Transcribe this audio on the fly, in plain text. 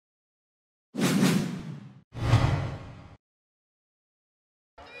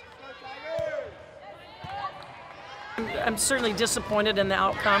I'm certainly disappointed in the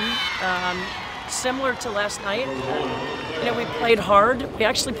outcome. Similar to last night, we played hard. We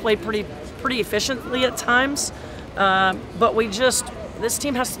actually played pretty efficiently at times, but this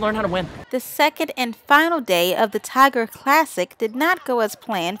team has to learn how to win. The second and final day of the Tiger Classic did not go as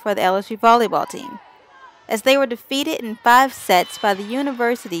planned for the LSU volleyball team, as they were defeated in 5 sets by the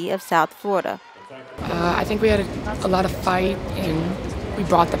University of South Florida. I think we had a lot of fight, and we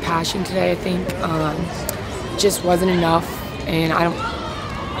brought the passion today. I think just wasn't enough, and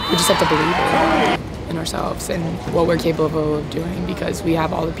we just have to believe in ourselves and what we're capable of doing, because we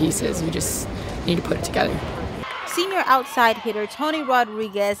have all the pieces. We just need to put it together. Senior outside hitter Tony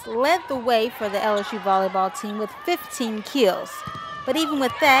Rodriguez led the way for the LSU volleyball team with 15 kills. But even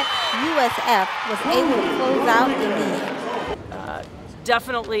with that, USF was able to close out in the end.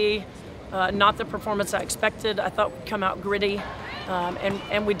 Definitely not the performance I expected. I thought we'd come out gritty,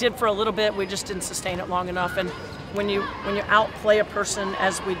 and we did for a little bit. We just didn't sustain it long enough. And when you outplay a person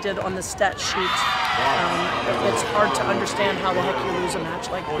as we did on the stat sheet, it's hard to understand how the heck you lose a match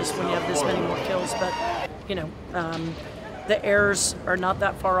like this when you have this many more kills. But the errors are not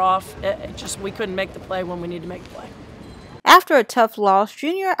that far off. We couldn't make the play when we need to make the play. After a tough loss,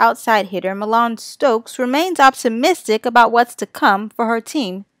 junior outside hitter Milan Stokes remains optimistic about what's to come for her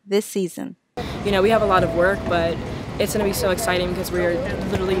team this season. We have a lot of work, but it's going to be so exciting because we're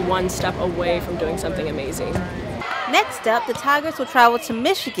literally one step away from doing something amazing. Next up, the Tigers will travel to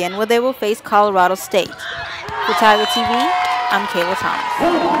Michigan, where they will face Colorado State. For Tiger TV, I'm Kayla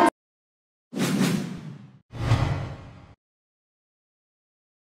Thomas.